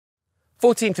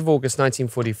14th of August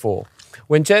 1944.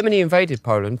 When Germany invaded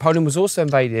Poland, Poland was also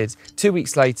invaded 2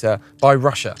 weeks later by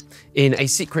Russia in a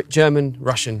secret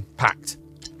German-Russian pact.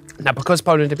 Now, because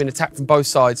Poland had been attacked from both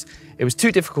sides, it was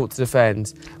too difficult to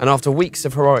defend, and after weeks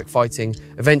of heroic fighting,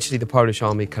 eventually the Polish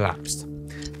army collapsed.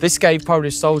 This gave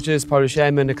Polish soldiers, Polish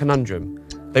airmen, a conundrum.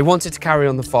 They wanted to carry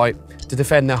on the fight to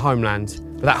defend their homeland,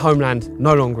 but that homeland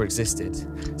no longer existed.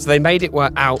 So they made it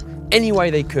work out any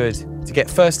way they could to get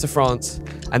first to France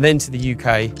and then to the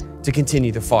UK to continue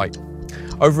the fight.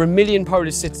 Over 1 million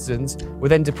Polish citizens were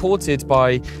then deported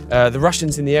by the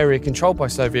Russians in the area controlled by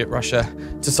Soviet Russia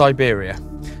to Siberia.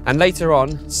 And later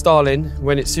on, Stalin,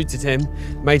 when it suited him,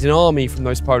 made an army from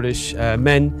those Polish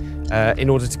men in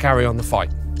order to carry on the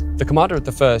fight. The commander of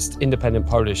the 1st Independent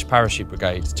Polish Parachute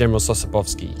Brigade, General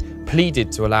Sosabowski, pleaded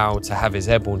to allow to have his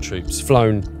airborne troops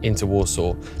flown into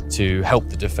Warsaw to help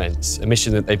the defence, a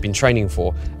mission that they'd been training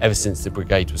for ever since the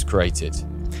brigade was created.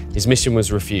 His mission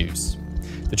was refused.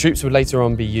 The troops would later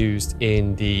on be used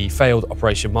in the failed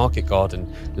Operation Market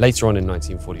Garden later on in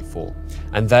 1944.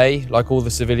 And they, like all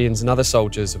the civilians and other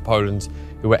soldiers of Poland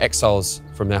who were exiles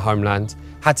from their homeland,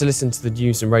 had to listen to the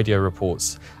news and radio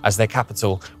reports as their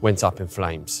capital went up in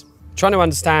flames. Trying to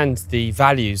understand the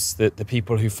values that the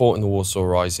people who fought in the Warsaw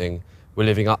Rising were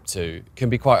living up to can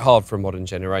be quite hard for a modern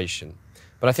generation.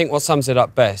 But I think what sums it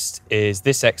up best is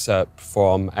this excerpt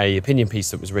from an opinion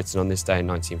piece that was written on this day in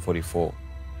 1944.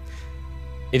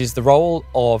 It is the role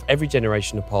of every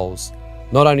generation of Poles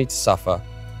not only to suffer,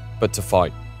 but to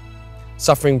fight.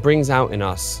 Suffering brings out in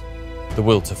us the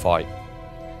will to fight.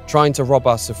 Trying to rob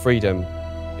us of freedom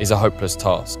is a hopeless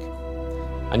task.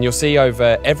 And you'll see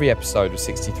over every episode of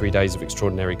 63 Days of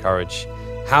Extraordinary Courage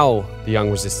how the young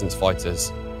resistance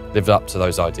fighters lived up to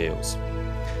those ideals.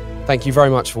 Thank you very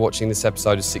much for watching this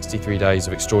episode of 63 Days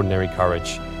of Extraordinary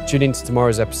Courage. Tune in to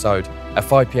tomorrow's episode at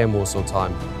 5 PM Warsaw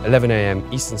time, 11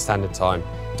 AM Eastern Standard Time.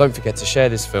 Don't forget to share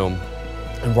this film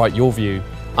and write your view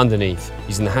underneath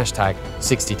using the hashtag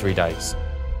 63days.